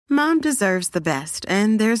Mom deserves the best,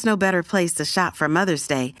 and there's no better place to shop for Mother's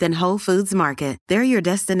Day than Whole Foods Market. They're your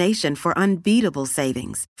destination for unbeatable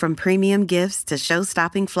savings, from premium gifts to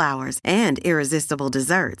show-stopping flowers and irresistible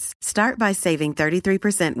desserts. Start by saving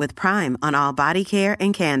 33% with Prime on all body care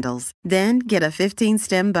and candles. Then get a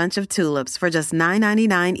 15-stem bunch of tulips for just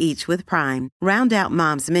 $9.99 each with Prime. Round out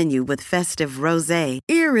Mom's menu with festive rosé,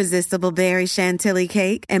 irresistible berry chantilly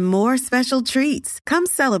cake, and more special treats. Come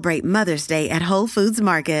celebrate Mother's Day at Whole Foods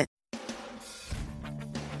Market.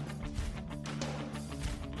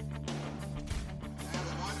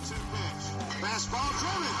 Fastball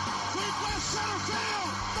driven. Deep left center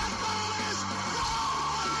field. That ball is gone.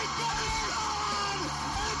 It's gone.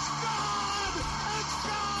 It's gone. It's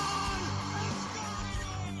gone. It's gone.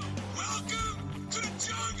 Welcome to the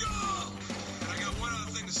jungle. And I got one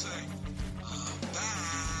other thing to say.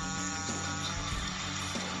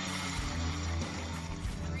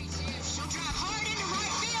 She'll drive hard into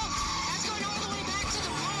right field. That's going all the way back to the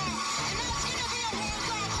wall. And that's going to be a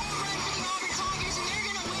walk-off home run for the Auburn Tigers, and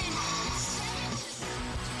they're going to win.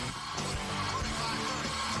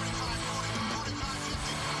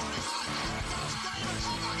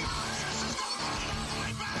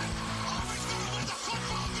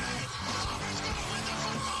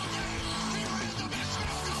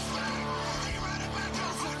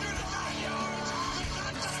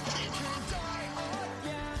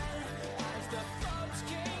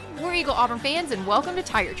 War Eagle Auburn fans, and welcome to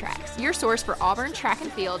Tiger Tracks, your source for Auburn track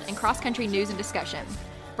and field and cross-country news and discussion.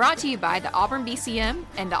 Brought to you by the Auburn BCM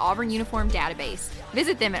and the Auburn Uniform Database.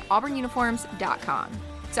 Visit them at auburnuniforms.com.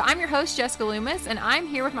 So I'm your host, Jessica Loomis, and I'm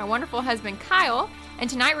here with my wonderful husband, Kyle, and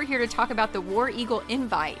tonight we're here to talk about the War Eagle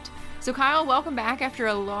Invite. So Kyle, welcome back after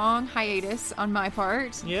a long hiatus on my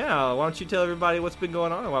part. Yeah, why don't you tell everybody what's been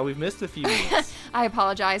going on and why we've missed a few weeks? I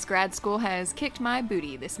apologize, grad school has kicked my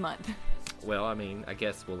booty this month. Well, I mean, I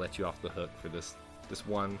guess we'll let you off the hook for this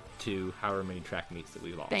 1, 2, however many track meets that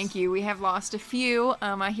we lost. Thank you. We have lost a few.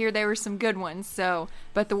 I hear there were some good ones.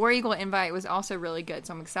 But the War Eagle Invite was also really good,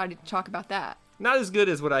 so I'm excited to talk about that. Not as good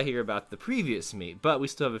as what I hear about the previous meet, but we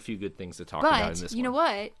still have a few good things to talk about in this one. But you know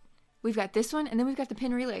what? We've got this one, and then we've got the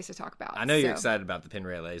pin relays to talk about. I know you're excited about the pin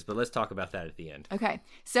relays, but let's talk about that at the end. Okay.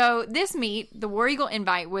 So this meet, the War Eagle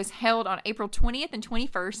Invite, was held on April 20th and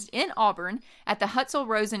 21st in Auburn at the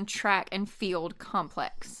Hutzel-Rosen Track and Field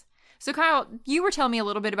Complex. So Kyle, you were telling me a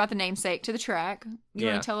little bit about the namesake to the track. You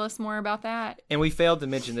want to tell us more about that? And we failed to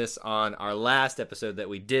mention this on our last episode that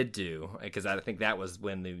we did do, because I think that was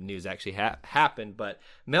when the news actually happened. But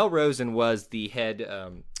Mel Rosen was the head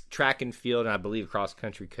track and field and I believe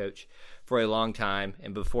cross-country coach for a long time.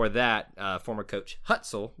 And before that, former coach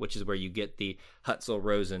Hutzel, which is where you get the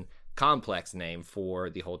Hutzel-Rosen complex name for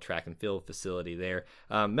the whole track and field facility there.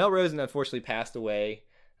 Mel Rosen unfortunately passed away.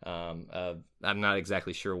 I'm not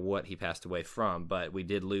exactly sure what he passed away from, but we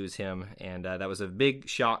did lose him, and that was a big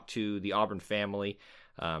shock to the Auburn family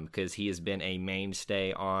because he has been a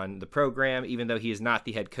mainstay on the program. Even though he is not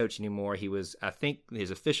the head coach anymore, he was, I think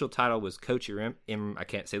his official title was Coach I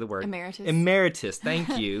can't say the word. Emeritus,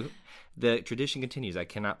 thank you. The tradition continues. I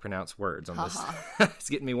cannot pronounce words on this. It's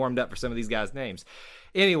getting me warmed up for some of these guys' names.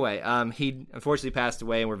 Anyway, he unfortunately passed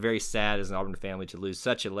away, and we're very sad as an Auburn family to lose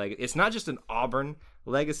such a legacy. It's not just an Auburn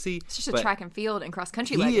legacy. It's just a track and field and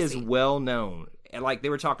cross-country legacy. He is well known. And like they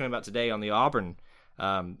were talking about today on the Auburn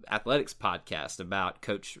athletics podcast about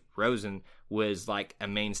Coach Rosen was like a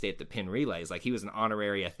mainstay at the pin relays. Like he was an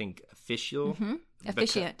honorary, I think, official. Mm-hmm.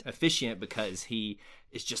 Officiant because he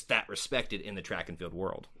is just that respected in the track and field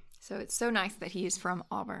world. So it's so nice that he is from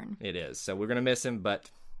Auburn. It is. So we're going to miss him, but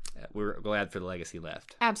we're glad for the legacy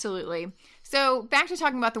left. Absolutely. So back to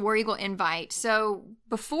talking about the War Eagle Invite. So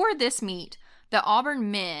before this meet, the Auburn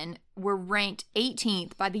men were ranked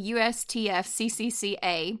 18th by the USTF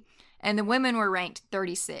CCCA, and the women were ranked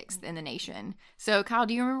 36th in the nation. So, Kyle,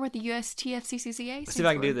 do you remember what the USTF CCCA stands Let's see if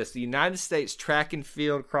I can do this. The United States Track and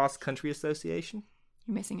Field Cross Country Association.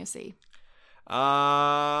 You're missing a C.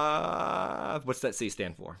 What's that C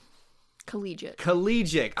stand for?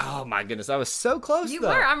 Collegiate. Oh, my goodness. I was so close, You though.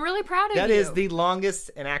 were. I'm really proud of you. That is the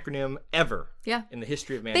longest an acronym ever in the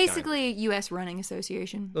history of mankind. Basically, U.S. Running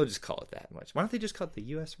Association. We'll just call it that much. Why don't they just call it the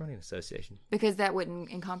U.S. Running Association? Because that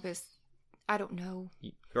wouldn't encompass, I don't know.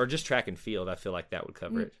 Or just track and field. I feel like that would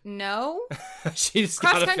cover it. No. She just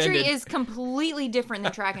got offended. Cross-country is completely different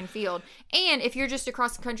than track and field. And if you're just a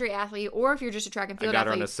cross-country athlete or if you're just a track and field athlete,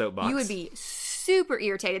 her on a soapbox. You would be super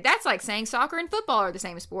irritated. That's like saying soccer and football are the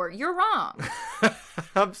same sport. You're wrong.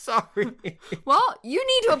 I'm sorry. Well, you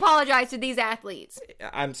need to apologize to these athletes.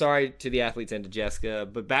 I'm sorry to the athletes and to Jessica,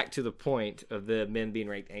 but back to the point of the men being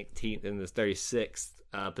ranked 18th in the 36th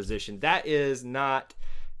position. That is not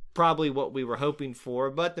probably what we were hoping for,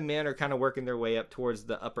 but the men are kind of working their way up towards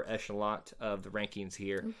the upper echelon of the rankings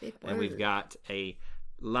here. And we've got a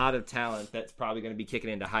lot of talent that's probably going to be kicking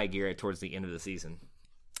into high gear towards the end of the season.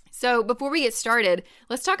 So before we get started,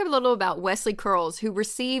 let's talk a little about Wesley Curls, who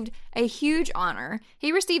received a huge honor.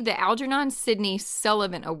 He received the Algernon Sidney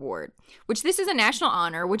Sullivan Award, which this is a national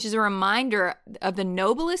honor, which is a reminder of the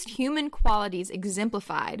noblest human qualities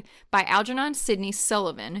exemplified by Algernon Sidney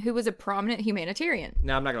Sullivan, who was a prominent humanitarian.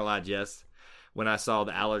 Now, I'm not going to lie, Jess. When I saw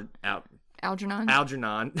the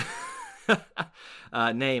Algernon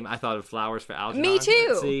name, I thought of Flowers for Algernon. Me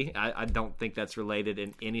too. See, I don't think that's related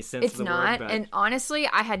in any sense It's of the not, word. and honestly,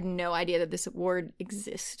 I had no idea that this award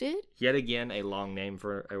existed. Yet again, a long name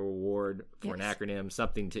for a award, for an Yes. acronym,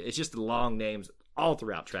 something to. It's just long names all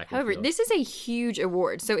throughout track and However, field. this is a huge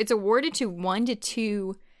award. So it's awarded to 1 to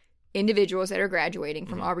 2 individuals that are graduating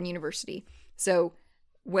from Auburn University. So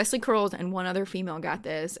Wesley Curls and one other female got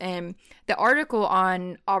this. And the article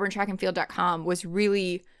on auburntrackandfield.com was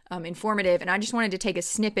really informative. And I just wanted to take a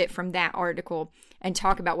snippet from that article and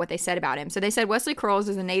talk about what they said about him. So they said Wesley Curls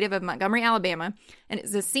is a native of Montgomery, Alabama, and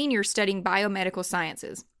is a senior studying biomedical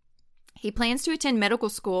sciences. He plans to attend medical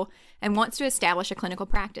school and wants to establish a clinical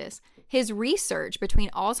practice. His research between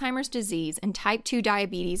Alzheimer's disease and type 2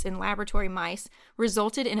 diabetes in laboratory mice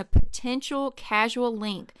resulted in a potential causal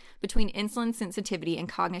link between insulin sensitivity and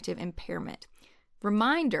cognitive impairment.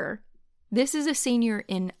 Reminder, this is a senior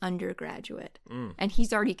in undergraduate, and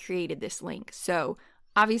he's already created this link. So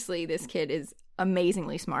obviously this kid is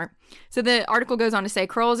amazingly smart. So the article goes on to say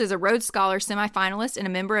Curls is a Rhodes Scholar semifinalist and a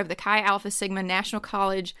member of the Chi Alpha Sigma National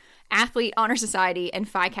College Athlete Honor Society and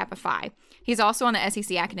Phi Kappa Phi. He's also on the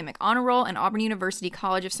SEC Academic Honor Roll and Auburn University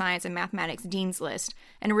College of Science and Mathematics Dean's List,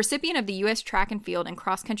 and a recipient of the U.S. Track and Field and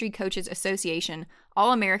Cross Country Coaches Association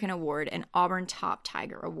All-American Award and Auburn Top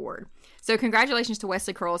Tiger Award. So congratulations to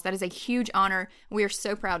Wesley Curls. That is a huge honor. We are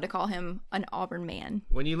so proud to call him an Auburn man.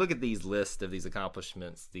 When you look at these lists of these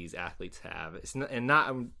accomplishments these athletes have,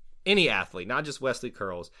 not any athlete, not just Wesley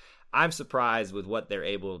Curls, I'm surprised with what they're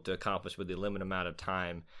able to accomplish with the limited amount of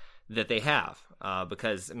time that they have.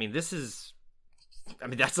 Because,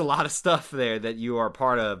 that's a lot of stuff there that you are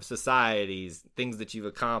part of, societies, things that you've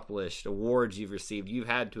accomplished, awards you've received. You've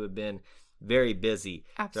had to have been very busy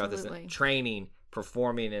throughout this training,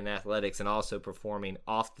 performing in athletics, and also performing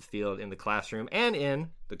off the field in the classroom and in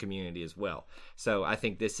the community as well. So I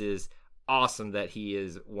think this is awesome that he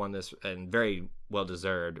has won this, and very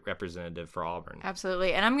well-deserved representative for Auburn.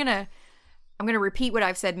 Absolutely. And I'm gonna repeat what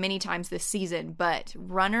I've said many times this season, but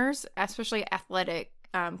runners, especially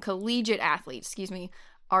collegiate athletes,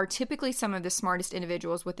 are typically some of the smartest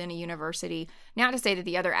individuals within a university. Not to say that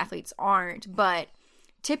the other athletes aren't, but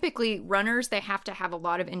typically runners, they have to have a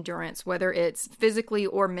lot of endurance, whether it's physically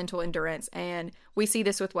or mental endurance. And we see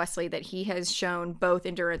this with Wesley, that he has shown both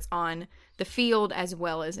endurance on the field as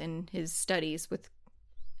well as in his studies with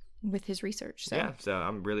his research. So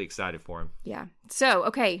I'm really excited for him. Yeah. So,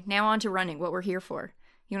 okay, now on to running, what we're here for.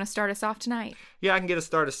 You want to start us off tonight? Yeah, I can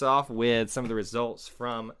start us off with some of the results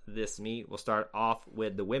from this meet. We'll start off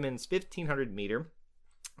with the women's 1,500 meter.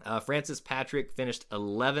 Frances Patrick finished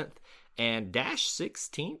 11th and dashed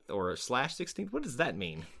 16th or /16th. What does that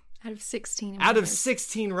mean? Out of 16. Out of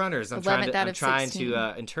 16 runners. I'm trying to 16.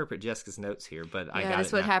 Interpret Jessica's notes here, but I got it. Yeah,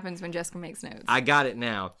 that's what happens when Jessica makes notes. I got it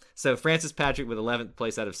now. So Frances Patrick with 11th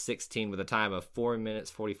place out of 16 with a time of 4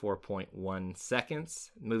 minutes 44.1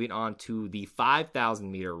 seconds. Moving on to the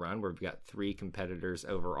 5,000 meter run, where we've got 3 competitors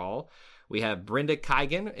overall. We have Brenda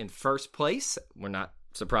Kigan in first place. We're not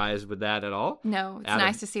surprised with that at all. No, it's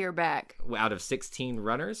nice to see her back. Out of 16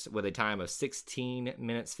 runners with a time of 16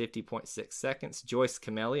 minutes 50.6 seconds. Joyce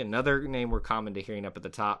Camelli, another name we're common to hearing up at the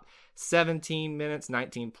top, 17 minutes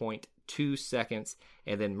 19.2 seconds.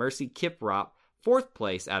 And then Mercy Kiprop, fourth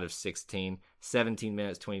place out of 16, 17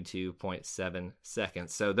 minutes 22.7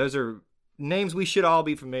 seconds. So those are names we should all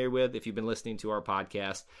be familiar with if you've been listening to our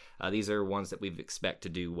podcast. These are ones that we expect to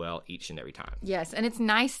do well each and every time. Yes, and it's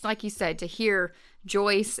nice, like you said, to hear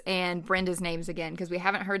Joyce and Brenda's names again, because we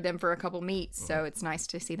haven't heard them for a couple meets, so it's nice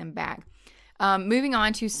to see them back. Moving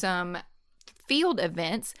on to some field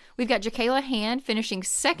events, we've got Jakayla Hand finishing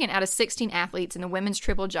second out of 16 athletes in the women's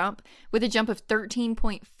triple jump with a jump of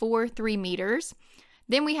 13.43 meters.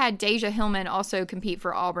 Then we had Deja Hillman also compete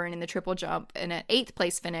for Auburn in the triple jump in an 8th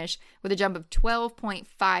place finish with a jump of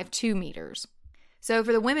 12.52 meters. So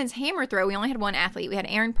for the women's hammer throw, we only had one athlete. We had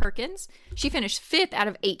Erin Perkins. She finished 5th out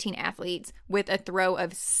of 18 athletes with a throw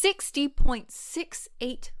of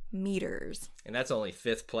 60.68 meters. And that's only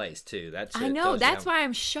 5th place, too. I know. That's why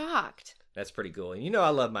I'm shocked. That's pretty cool. And I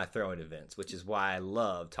love my throwing events, which is why I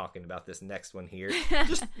love talking about this next one here.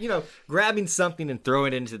 Just, grabbing something and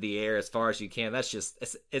throwing it into the air as far as you can. That's just,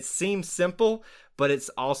 it seems simple, but it's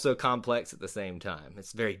also complex at the same time.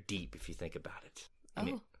 It's very deep if you think about it.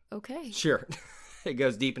 Okay. Sure. It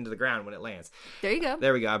goes deep into the ground when it lands. There you go.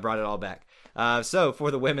 There we go. I brought it all back. So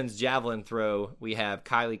for the women's javelin throw, we have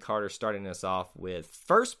Kylie Carter starting us off with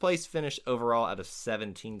first place finish overall out of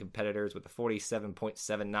 17 competitors with a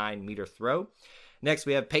 47.79 meter throw. Next,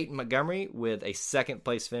 we have Peyton Montgomery with a second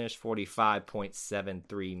place finish,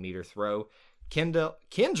 45.73 meter throw.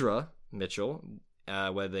 Kendra Mitchell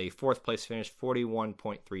with a fourth place finish,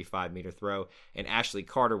 41.35 meter throw. And Ashley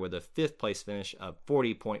Carter with a fifth place finish of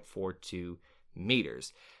 40.42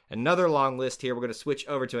 meters. Another long list here. We're going to switch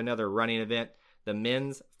over to another running event, the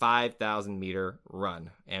men's 5,000 meter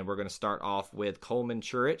run. And we're going to start off with Coleman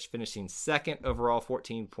Churich finishing second overall,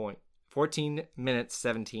 14 minutes,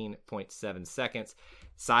 17.7 seconds.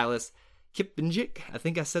 Silas Kipinjik, I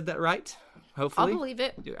think I said that right. Hopefully. I'll believe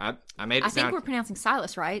it. I made it sound. I think we're pronouncing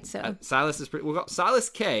Silas right. So Silas is pretty. Well, Silas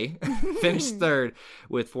K finished third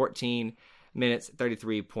with 14 minutes,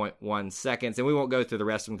 33.1 seconds. And we won't go through the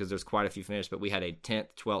rest of them because there's quite a few finishes, but we had a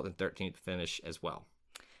 10th, 12th, and 13th finish as well.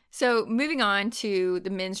 So moving on to the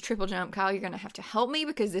men's triple jump, Kyle, you're going to have to help me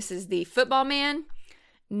because this is the football man,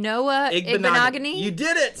 Noah Igbenogany. You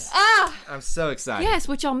did it! Ah! I'm so excited. Yes,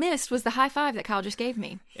 what y'all missed was the high five that Kyle just gave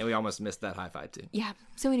me. And we almost missed that high five too. Yeah.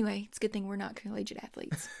 So anyway, it's a good thing we're not collegiate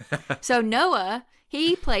athletes. So Noah,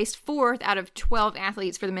 he placed fourth out of 12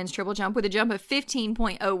 athletes for the men's triple jump with a jump of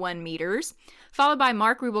 15.01 meters, followed by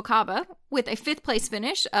Mark Rubalcaba with a fifth place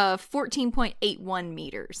finish of 14.81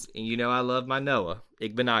 meters. And I love my Noah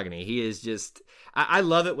Igbenogany. He is just, I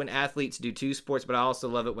love it when athletes do two sports, but I also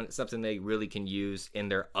love it when it's something they really can use in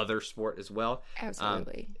their other sport as well.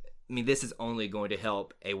 Absolutely. This is only going to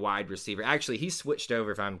help a wide receiver. Actually, he switched over,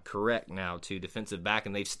 if I'm correct now, to defensive back,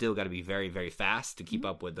 and they've still got to be very, very fast to keep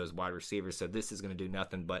up with those wide receivers. So this is going to do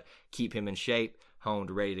nothing but keep him in shape, honed,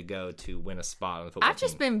 ready to go to win a spot on the football team. I've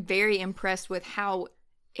just been very impressed with how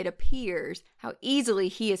it appears, how easily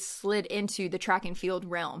he has slid into the track and field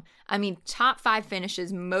realm. Top 5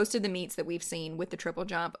 finishes most of the meets that we've seen with the triple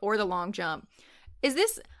jump or the long jump. I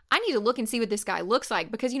need to look and see what this guy looks like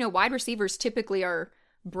because, wide receivers typically are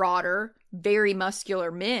broader, very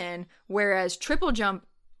muscular men, whereas triple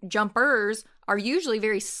jumpers are usually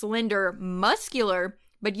very slender, muscular,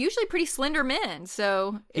 but usually pretty slender men.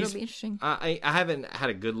 So it'll be interesting. I haven't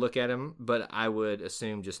had a good look at him, but I would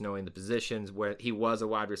assume just knowing the positions where he was a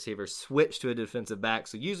wide receiver, switched to a defensive back.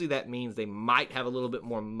 So usually that means they might have a little bit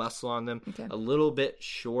more muscle on them, a little bit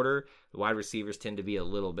shorter. The wide receivers tend to be a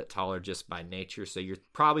little bit taller just by nature. So you're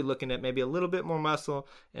probably looking at maybe a little bit more muscle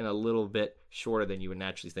and a little bit shorter than you would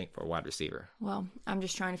naturally think for a wide receiver. Well, I'm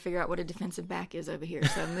just trying to figure out what a defensive back is over here.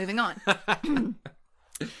 So moving on.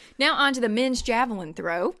 Now on to the men's javelin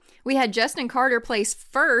throw. We had Justin Carter place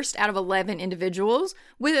first out of 11 individuals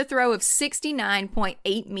with a throw of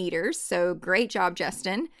 69.8 meters. So great job,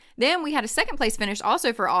 Justin. Then we had a second place finish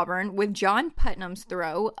also for Auburn with John Putnam's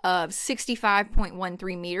throw of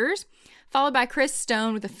 65.13 meters, followed by Chris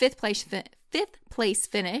Stone with a fifth place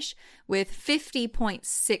finish with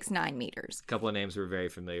 50.69 meters. A couple of names we're very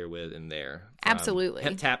familiar with in there. Absolutely.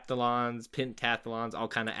 Heptathlons, pentathlons, all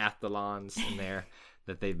kind of athlons in there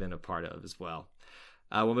that they've been a part of as well.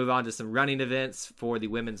 We'll move on to some running events for the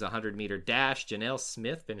women's 100-meter dash. Janelle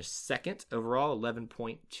Smith finished second overall,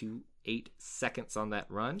 11.28 seconds on that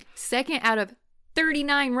run. Second out of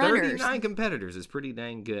 39 runners. 39 competitors is pretty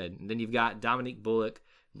dang good. And then you've got Dominique Bullock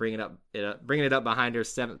bringing it up behind her,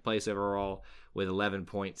 seventh place overall with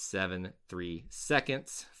 11.73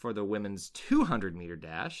 seconds for the women's 200-meter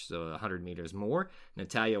dash, so 100 meters more.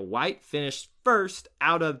 Natalia White finished first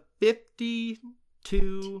out of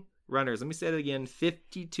 52 runners. Let me say that again,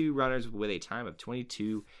 52 runners with a time of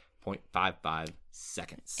 22.55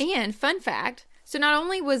 seconds. And fun fact, so not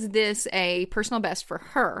only was this a personal best for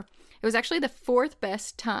her, it was actually the fourth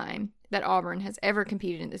best time that Auburn has ever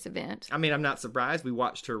competed in this event. I'm not surprised. We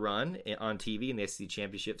watched her run on TV in the SEC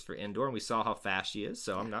Championships for indoor, and we saw how fast she is,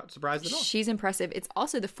 so I'm not surprised at all. She's impressive. It's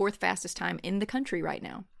also the fourth fastest time in the country right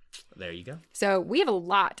now. There you go. So we have a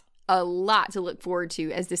lot to look forward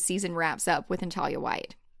to as this season wraps up with Natalia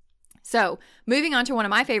White. So, moving on to one of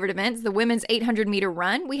my favorite events, the women's 800-meter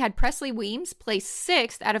run, we had Presley Weems place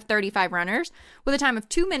sixth out of 35 runners with a time of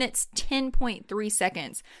 2 minutes, 10.3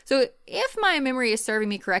 seconds. So, if my memory is serving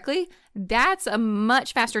me correctly, That's a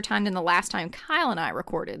much faster time than the last time Kyle and I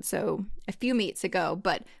recorded, so a few meets ago.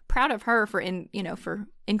 But proud of her for for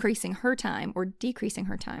increasing her time or decreasing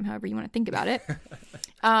her time, however you want to think about it.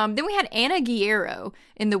 Then we had Anna Guerrero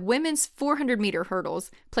in the women's 400-meter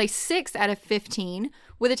hurdles, placed 6th out of 15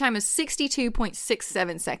 with a time of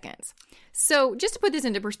 62.67 seconds. So just to put this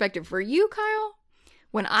into perspective for you, Kyle,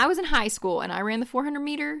 when I was in high school and I ran the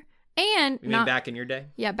 400-meter, and you mean back in your day?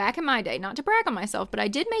 Yeah, back in my day. Not to brag on myself, but I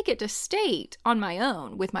did make it to state on my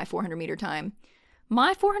own with my 400-meter time.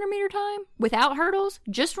 My 400-meter time, without hurdles,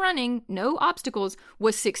 just running, no obstacles,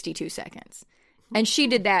 was 62 seconds. And she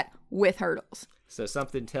did that with hurdles. So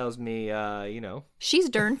something tells me, she's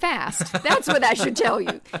darn fast. That's what that should tell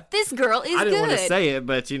you. This girl is good. I didn't want to say it,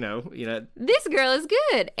 but This girl is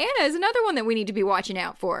good. Anna is another one that we need to be watching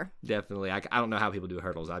out for. Definitely. I don't know how people do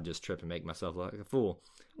hurdles. I just trip and make myself look like a fool.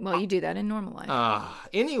 Well, you do that in normal life.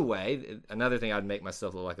 Anyway, another thing I'd make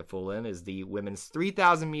myself look like a fool in is the women's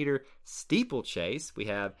 3,000-meter steeplechase. We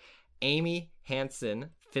have Amy Hansen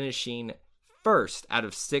finishing first out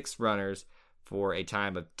of 6 runners for a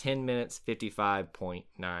time of 10 minutes,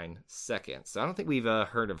 55.9 seconds. So I don't think we've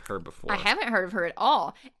heard of her before. I haven't heard of her at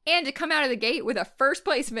all. And to come out of the gate with a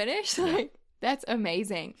first-place finish, that's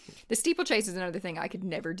amazing. The steeplechase is another thing I could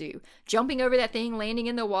never do. Jumping over that thing, landing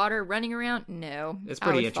in the water, running around, no. It's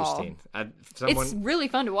pretty interesting. It's really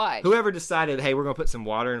fun to watch. Whoever decided, hey, we're going to put some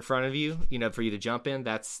water in front of you, for you to jump in,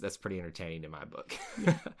 that's pretty entertaining in my book.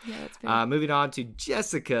 Yeah, that's fair. Moving on to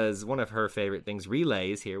Jessica's, one of her favorite things,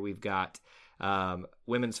 relays. Here we've got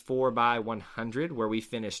women's 4x100, where we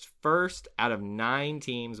finished first out of 9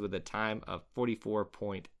 teams with a time of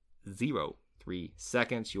 44.03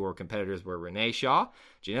 seconds. Your competitors were Renee Shaw,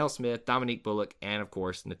 Janelle Smith, Dominique Bullock, and of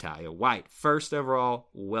course Natalia White. First overall,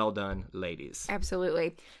 well done, ladies.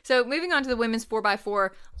 Absolutely. So moving on to the women's 4x4,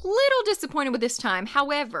 little disappointed with this time.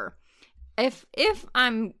 However, if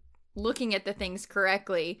I'm looking at the things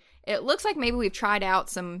correctly, it looks like maybe we've tried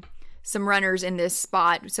out some runners in this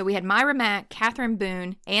spot. So we had Myra Mack, Catherine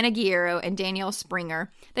Boone, Anna Guerrero, and Danielle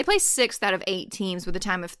Springer. They placed 6th out of 8 teams with a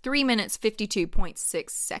time of 3 minutes, 52.6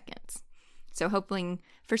 seconds. So hoping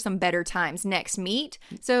for some better times next meet.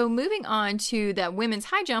 So moving on to the women's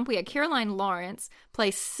high jump, we had Caroline Lawrence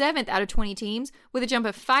placed 7th out of 20 teams with a jump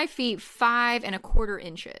of 5 feet 5 1/4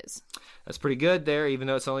 inches. That's pretty good there, even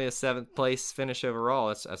though it's only a 7th place finish overall.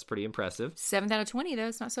 That's pretty impressive. 7th out of 20, though.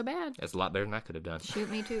 It's not so bad. That's a lot better than I could have done.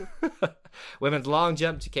 Shoot, me too. Women's long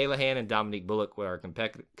jump, Jacayla Han and Dominique Bullock were our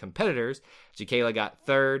competitors. Jacayla got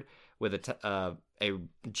 3rd with a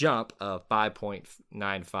jump of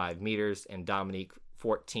 5.95 meters, and Dominique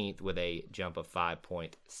 14th with a jump of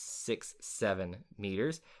 5.67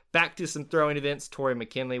 meters. Back to some throwing events. Tori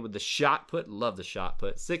McKinley with the shot put. Love the shot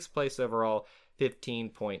put. 6th place overall,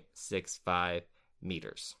 15.65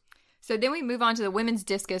 meters. So then we move on to the women's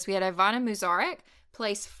discus. We had Ivana Muzarek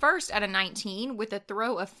place 1st out of 19 with a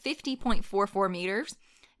throw of 50.44 meters.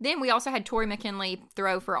 Then we also had Tori McKinley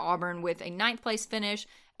throw for Auburn with a 9th place finish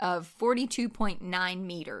of 42.9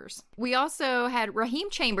 meters. We also had Raheem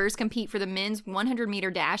Chambers compete for the men's 100-meter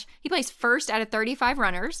dash. He placed 1st out of 35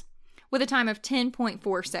 runners with a time of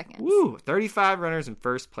 10.4 seconds. Woo! 35 runners in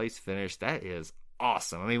first place finish. That is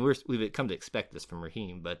awesome. I mean, we've come to expect this from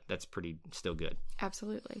Raheem, but that's pretty still good.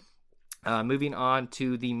 Absolutely. Moving on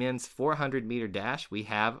to the men's 400-meter dash, we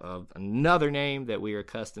have another name that we are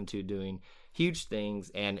accustomed to doing huge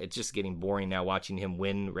things, and it's just getting boring now watching him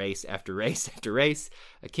win race after race after race.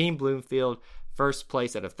 Akeem Bloomfield, 1st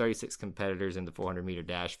place out of 36 competitors in the 400-meter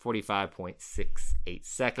dash, 45.68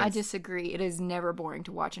 seconds. I disagree. It is never boring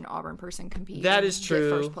to watch an Auburn person compete. That is true.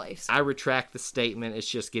 First place. I retract the statement. It's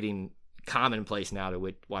just getting commonplace now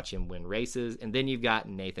to watch him win races. And then you've got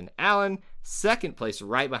Nathan Allen, 2nd place,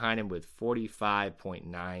 right behind him with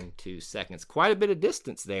 45.92 seconds. Quite a bit of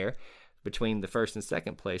distance there between the 1st and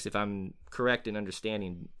 2nd place, if I'm correct in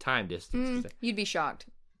understanding time distance. You'd be shocked.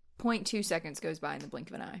 0.2 seconds goes by in the blink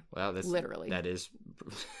of an eye. Well, that's literally. That is,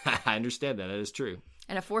 I understand that. That is true.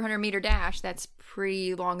 And a 400-meter dash, that's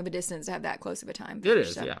pretty long of a distance to have that close of a time. It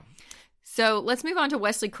is, yeah. So let's move on to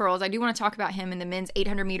Wesley Curls. I do want to talk about him in the men's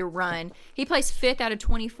 800-meter run. He placed 5th out of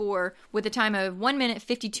 24 with a time of 1 minute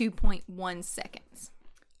 52.1 seconds.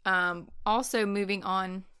 Also moving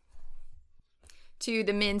on to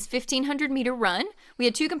the men's 1,500-meter run, we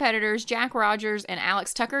had 2 competitors, Jack Rogers and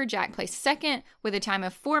Alex Tucker. Jack placed 2nd with a time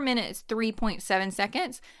of 4 minutes 3.7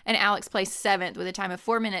 seconds, and Alex placed 7th with a time of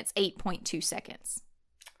 4 minutes 8.2 seconds.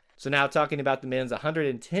 So now talking about the men's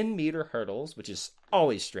 110-meter hurdles, which is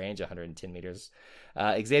always strange, 110 meters.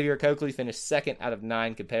 Xavier Coakley finished 2nd out of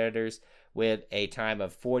 9 competitors with a time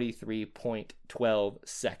of 43.12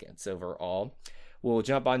 seconds overall. We'll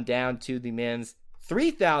jump on down to the men's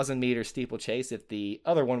 3,000 meter steeplechase. If the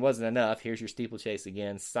other one wasn't enough, here's your steeplechase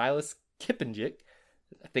again. Silas Kipinjik.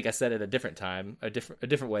 I think I said it a different time, a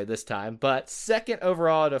different way this time. But second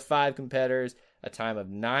overall to 5 competitors, a time of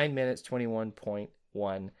 9 minutes,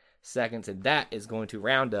 21.1 seconds. And that is going to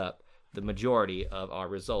round up the majority of our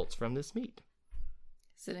results from this meet.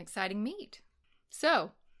 It's an exciting meet.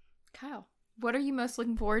 So, Kyle, what are you most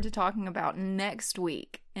looking forward to talking about next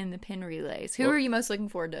week in the pin relays? Who are you most looking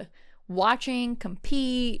forward to watching,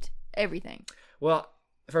 compete, everything? Well,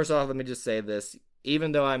 first off, let me just say this.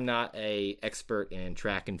 Even though I'm not an expert in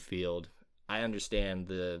track and field, I understand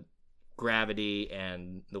the gravity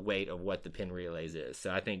and the weight of what the pin relays is.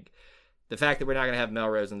 So I think the fact that we're not going to have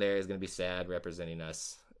Melrose in there is going to be sad, representing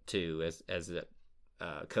us too as a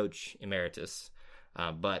coach emeritus.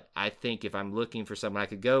 But I think if I'm looking for someone, I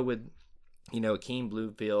could go with, Akeem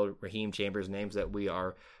Bluefield, Raheem Chambers, names that we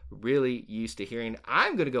are really used to hearing.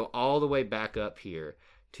 I'm going to go all the way back up here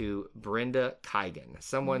to Brenda Keigan,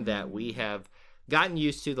 someone that we have gotten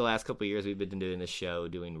used to the last couple of years. We've been doing this show,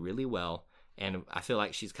 doing really well. And I feel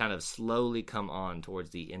like she's kind of slowly come on towards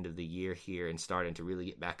the end of the year here and starting to really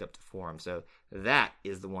get back up to form. So that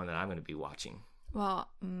is the one that I'm going to be watching. Well,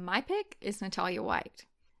 my pick is Natalia White.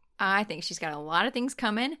 I think she's got a lot of things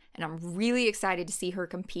coming, and I'm really excited to see her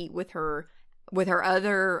compete with her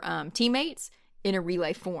other teammates in a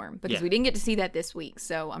relay form, because we didn't get to see that this week.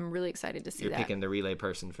 So I'm really excited to see You're that. You're picking the relay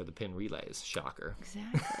person for the pin relays. Shocker.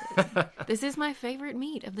 Exactly. This is my favorite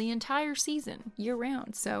meet of the entire season, year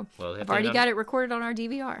round. So I've already got it recorded on our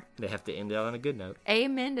DVR. They have to end it on a good note.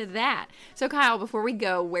 Amen to that. So Kyle, before we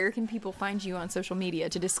go, where can people find you on social media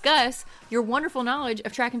to discuss your wonderful knowledge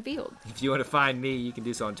of track and field? If you want to find me, you can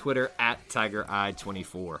do so on Twitter at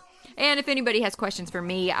TigerEye24. And if anybody has questions for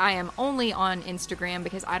me, I am only on Instagram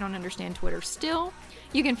because I don't understand Twitter still.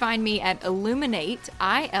 You can find me at Illuminate,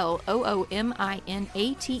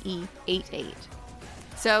 ILOOMINATE 88.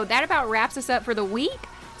 So that about wraps us up for the week.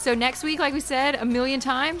 So next week, like we said a million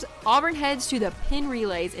times, Auburn heads to the pin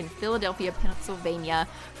relays in Philadelphia, Pennsylvania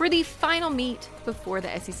for the final meet before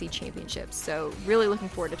the SEC Championships. So really looking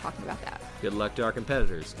forward to talking about that. Good luck to our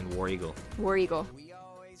competitors, and War Eagle. War Eagle.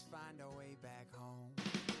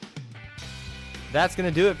 That's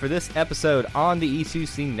going to do it for this episode on the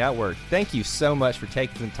E2C Network. Thank you so much for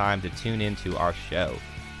taking the time to tune into our show.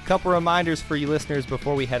 A couple reminders for you listeners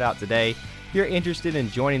before we head out today. If you're interested in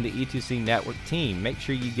joining the E2C Network team, make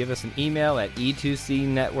sure you give us an email at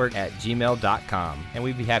e2cnetwork@gmail.com, and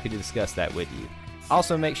we'd be happy to discuss that with you.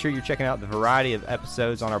 Also, make sure you're checking out the variety of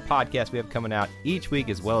episodes on our podcast we have coming out each week,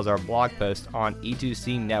 as well as our blog post on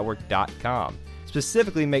e2cnetwork.com.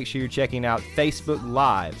 Specifically, make sure you're checking out Facebook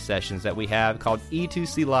Live sessions that we have called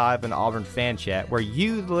E2C Live and Auburn Fan Chat, where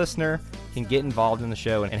you, the listener, can get involved in the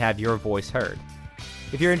show and have your voice heard.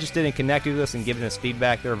 If you're interested in connecting with us and giving us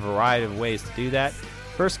feedback, there are a variety of ways to do that.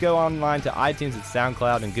 First, go online to iTunes and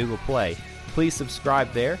SoundCloud and Google Play. Please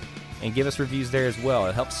subscribe there and give us reviews there as well.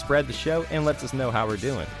 It helps spread the show and lets us know how we're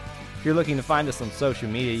doing. If you're looking to find us on social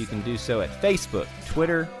media, you can do so at Facebook,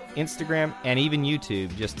 Twitter, Instagram, and even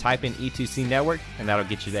YouTube. Just type in E2C Network, and that'll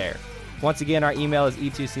get you there. Once again, our email is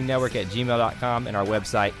e2cnetwork@gmail.com and our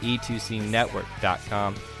website,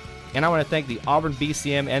 e2cnetwork.com. And I want to thank the Auburn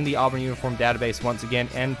BCM and the Auburn Uniform Database once again,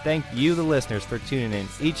 and thank you, the listeners, for tuning in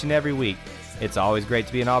each and every week. It's always great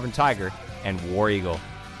to be an Auburn Tiger, and War Eagle.